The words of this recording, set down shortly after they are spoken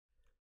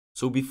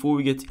So before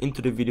we get into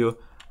the video,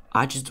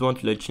 I just want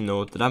to let you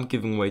know that I'm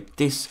giving away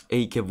this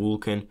AK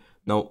Vulcan.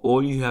 Now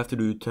all you have to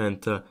do to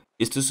enter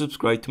is to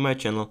subscribe to my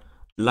channel,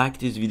 like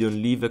this video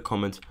and leave a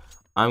comment.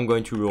 I'm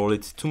going to roll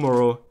it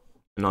tomorrow,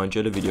 and now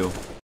enjoy the video.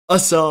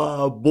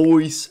 Asa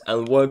boys,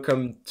 and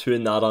welcome to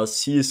another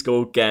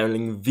CSGO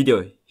gambling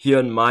video here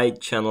on my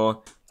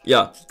channel.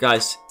 Yeah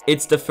guys,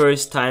 it's the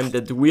first time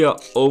that we are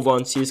over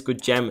on CSGO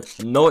Jam.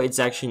 No, it's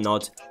actually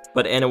not,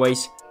 but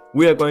anyways,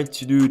 we are going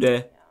to do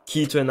the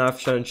key to a knife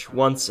challenge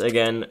once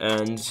again,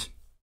 and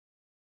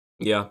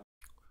yeah,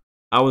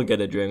 I will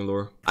get a Dragon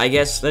Lore. I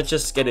guess let's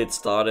just get it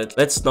started.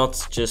 Let's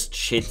not just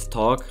shit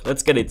talk,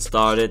 let's get it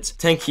started.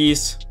 10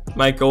 keys,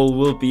 my goal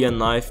will be a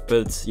knife,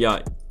 but yeah,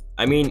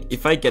 I mean,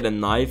 if I get a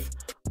knife,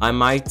 I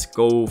might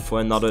go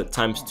for another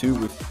 ×2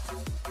 with,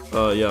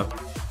 yeah,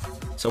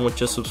 someone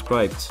just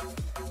subscribed.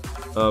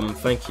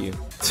 Thank you.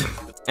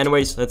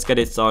 Anyways, let's get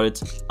it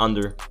started.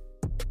 Under.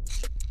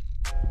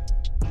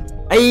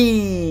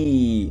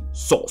 Hey,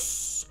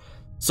 sauce.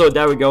 So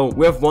there we go.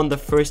 We have won the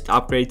first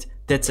upgrade.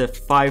 That's a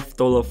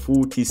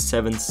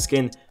 $5.47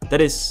 skin.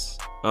 That is,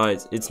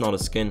 it's not a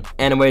skin.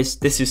 Anyways,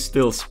 this is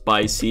still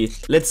spicy.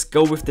 Let's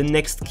go with the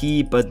next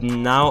key. But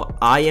now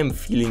I am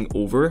feeling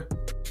over.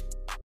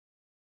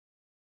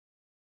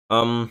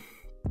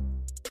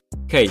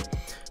 Okay,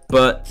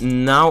 but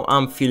now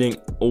I'm feeling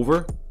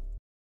over.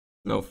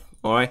 No,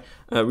 all right.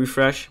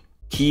 Refresh.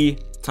 Key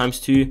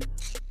 ×2.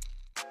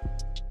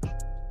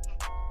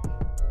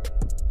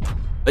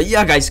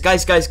 Yeah, guys.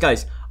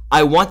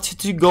 I wanted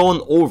to go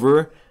on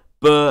over,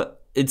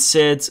 but it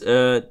said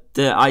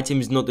the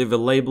item is not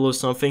available or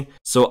something.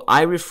 So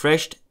I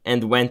refreshed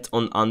and went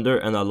on under,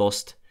 and I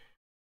lost.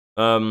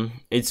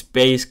 It's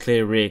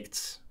basically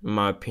rigged, in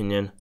my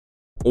opinion.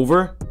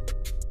 Over.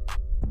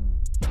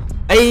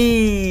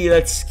 Hey,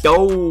 let's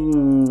go.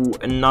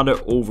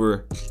 Another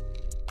over.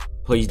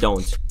 Please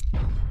don't.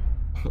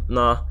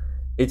 Nah,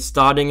 it's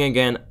starting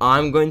again.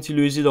 I'm going to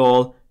lose it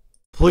all.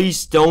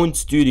 Please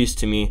don't do this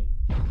to me.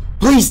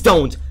 Please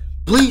don't.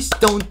 Please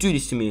don't do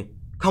this to me.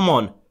 Come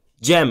on,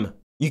 Gem.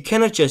 You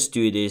cannot just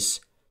do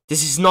this.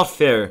 This is not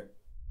fair.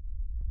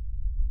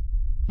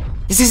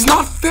 This is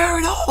not fair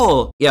at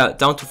all. Yeah,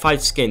 down to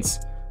 5 skins.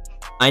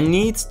 I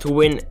need to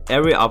win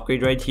every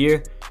upgrade right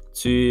here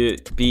to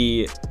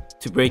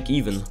break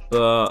even.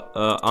 But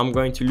I'm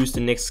going to lose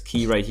the next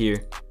key right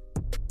here.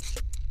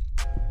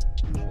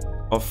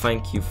 Oh,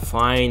 thank you.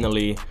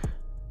 Finally,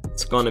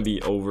 it's gonna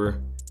be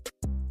over.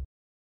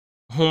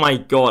 Oh my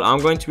god, I'm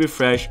going to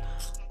refresh.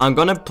 I'm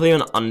gonna play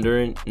on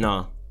under.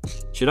 Nah,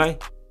 should I?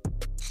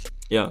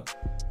 Yeah.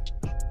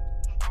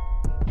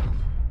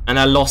 And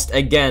I lost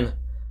again.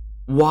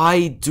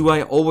 Why do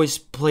I always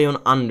play on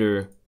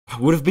under?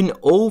 Would have been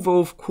over,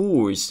 of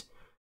course.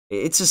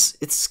 It's a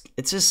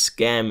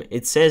scam.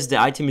 It says the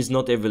item is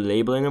not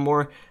available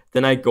anymore.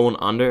 Then I go on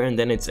under, and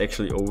then it's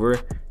actually over.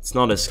 It's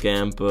not a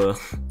scam, but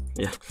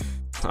yeah,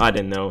 I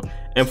don't know.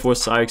 M4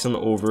 Sykes on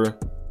over.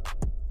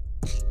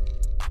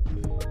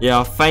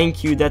 Yeah,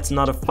 thank you. That's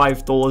another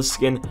 $5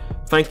 skin.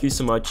 Thank you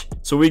so much.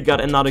 So we got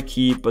another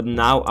key, but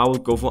now I will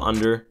go for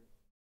under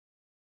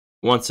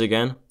once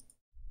again.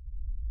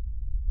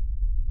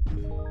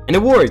 And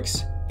it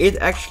works. It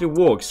actually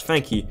works.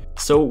 Thank you.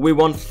 So we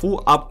won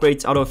 4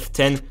 upgrades out of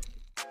 10.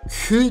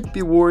 Could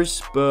be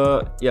worse,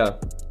 but yeah,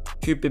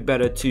 could be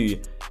better too.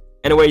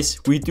 Anyways,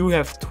 we do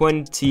have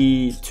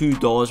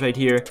 $22 right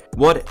here.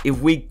 What if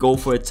we go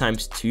for a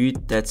 ×2?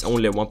 That's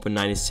only a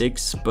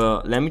 1.96,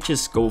 but let me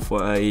just go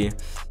for a...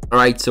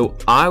 Alright, so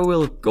I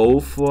will go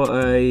for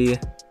a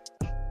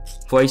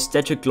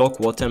Statue Clock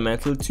Water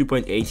Mantle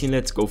 2.18.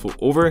 Let's go for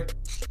over.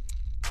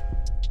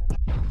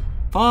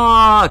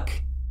 Fuck!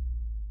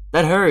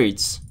 That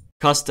hurts.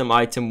 Custom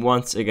item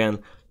once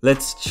again.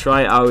 Let's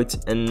try out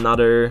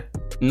another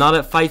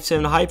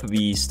 5/7 Hyper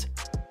Beast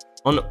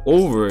on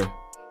over.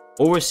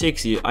 Over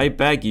 60, I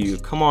beg you.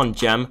 Come on,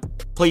 Jam.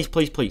 Please.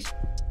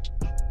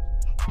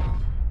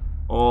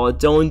 Oh,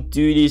 don't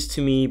do this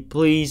to me.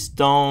 Please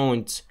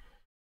don't.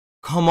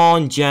 Come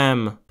on,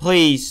 Jam.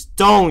 Please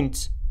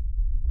don't.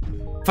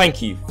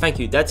 Thank you.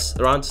 That's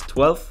around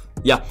 12.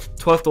 Yeah,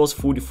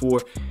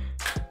 $12.44.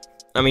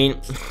 I mean,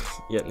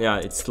 yeah,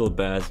 it's still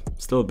bad.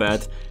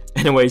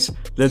 Anyways,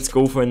 let's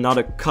go for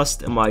another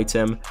custom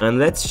item, and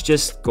let's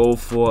just go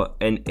for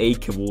an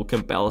AK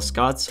Vulcan Battle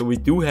Scar. So we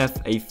do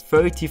have a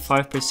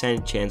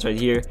 35% chance right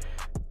here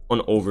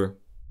on over.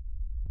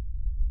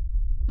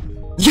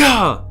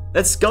 Yeah,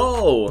 let's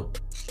go.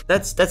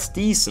 That's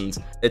decent.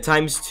 A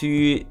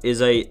 ×2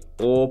 is a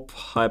Orb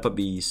Hyper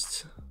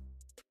Beast.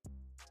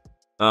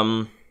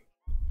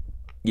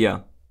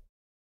 Yeah.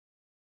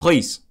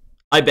 Please,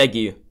 I beg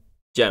you,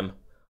 Gem.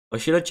 Or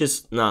should I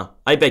just... Nah,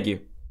 I beg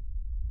you.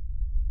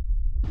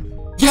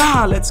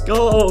 Yeah, let's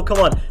go. Come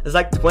on. It's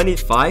like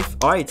 25.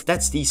 Alright,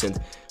 that's decent.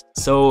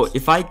 So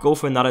if I go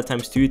for another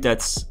 ×2,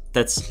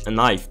 that's a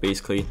knife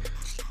basically.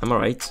 Am I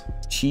right?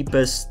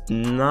 Cheapest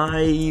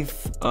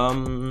knife.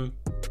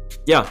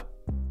 Yeah,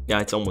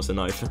 it's almost a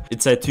knife.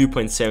 It's a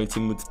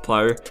 2.17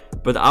 multiplier.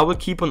 But I will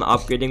keep on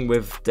upgrading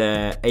with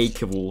the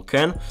AK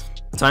Vulcan.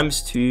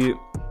 Times 2.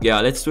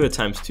 Yeah, let's do it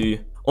times 2.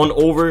 On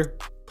over.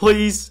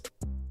 Please.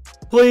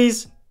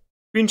 Please.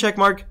 Green check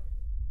mark.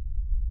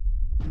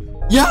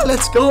 Yeah,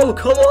 let's go.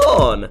 Come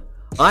on.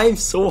 I'm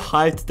so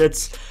hyped.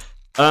 That's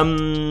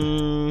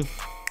 $30.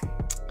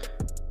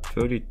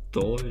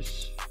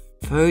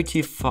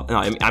 35. No,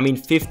 I mean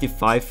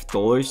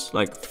 $55.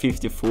 Like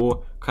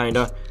 54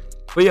 kinda.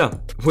 But yeah,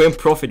 we're in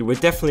profit. We're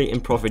definitely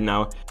in profit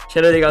now.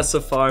 Shout out to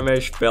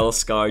Safari Spell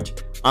Scarred.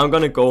 I'm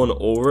gonna go on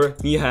over.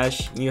 New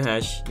hash, new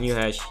hash, new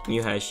hash,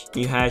 new hash,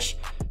 new hash.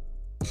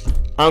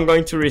 I'm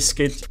going to risk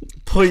it.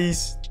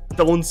 Please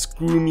don't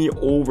screw me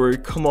over.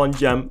 Come on,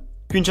 Gem.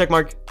 Green check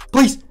mark.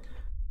 Please.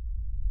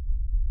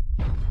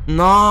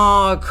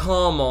 No,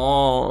 come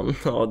on.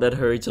 Oh, that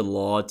hurts a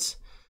lot.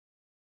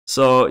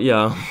 So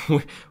yeah,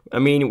 I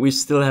mean, we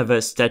still have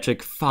a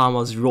static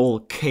farmer's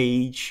roll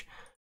cage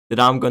that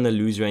I'm gonna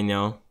lose right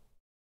now.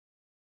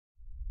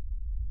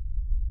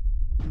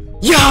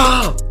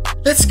 Yeah!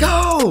 Let's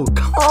go!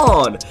 Come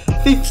on!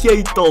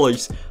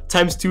 $58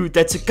 times 2,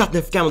 that's a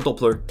Gutnev Gamma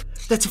Doppler.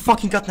 That's a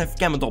fucking Gutnev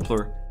Gamma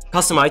Doppler.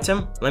 Custom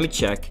item? Let me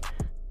check.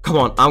 Come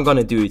on, I'm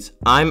gonna do it.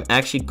 I'm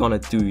actually gonna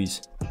do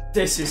it.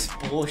 This is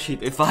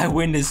bullshit. If I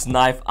win this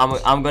knife,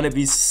 I'm gonna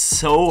be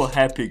so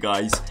happy,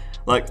 guys.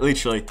 Like,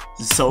 literally,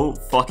 so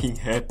fucking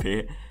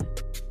happy.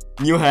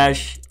 New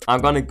hash. I'm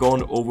gonna go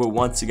on over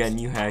once again.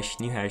 New hash,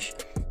 new hash.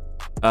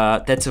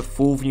 That's a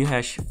 4th new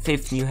hash,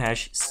 5th new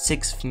hash,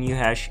 6th new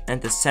hash,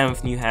 and the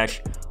 7th new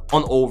hash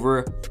on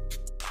over.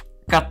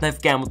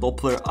 Gutnev Gamma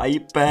Doppler, I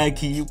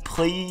beg you,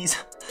 please.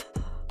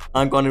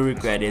 I'm gonna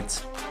regret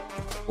it.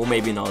 Or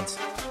maybe not.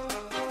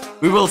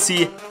 We will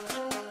see.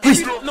 Please.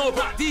 You don't know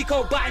about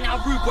Deco, buy now,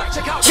 Rubric.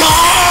 Check out.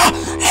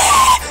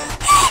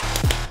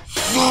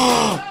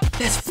 Yeah!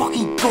 Let's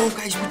fucking go,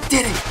 guys. We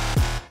did it.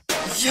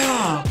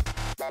 Yeah.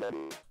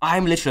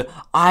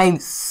 I'm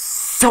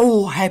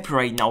so happy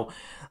right now.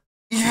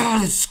 Yeah,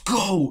 let's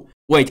go.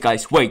 Wait,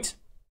 guys, wait.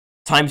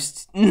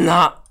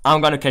 Nah,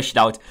 I'm gonna cash it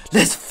out.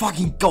 Let's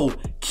fucking go.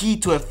 Key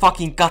to a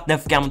fucking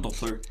Gutnev Gamma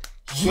Doppler.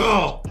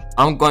 Yeah.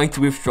 I'm going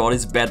to withdraw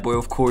this bad boy,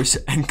 of course.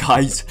 And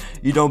guys,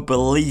 you don't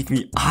believe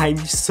me. I'm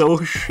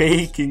so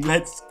shaking.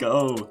 Let's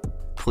go.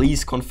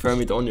 Please confirm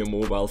it on your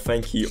mobile.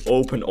 Thank you.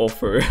 Open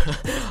offer.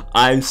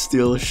 I'm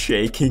still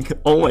shaking.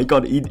 Oh my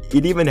god,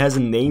 it even has a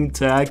name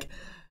tag.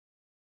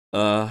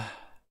 Yeah.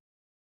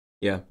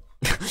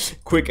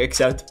 Quick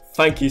accept.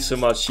 Thank you so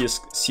much,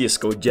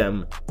 CSGO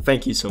Gem.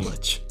 Thank you so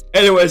much.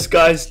 Anyways,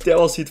 guys, that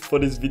was it for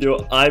this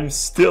video. I'm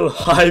still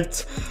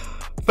hyped.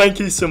 Thank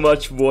you so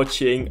much for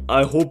watching.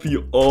 I hope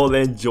you all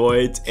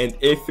enjoyed, and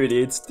if you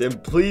did, then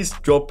please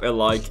drop a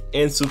like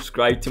and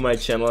subscribe to my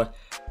channel.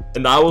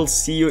 And I will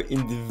see you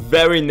in the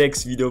very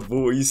next video,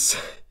 boys.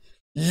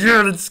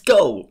 Yeah, let's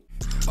go.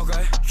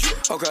 Okay,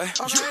 okay,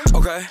 okay,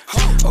 okay,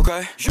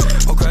 okay,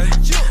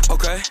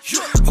 okay,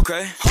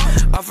 okay.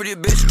 I for the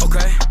bitch,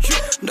 okay.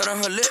 Not on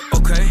her lip,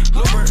 okay.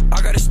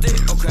 I got a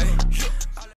stick, okay.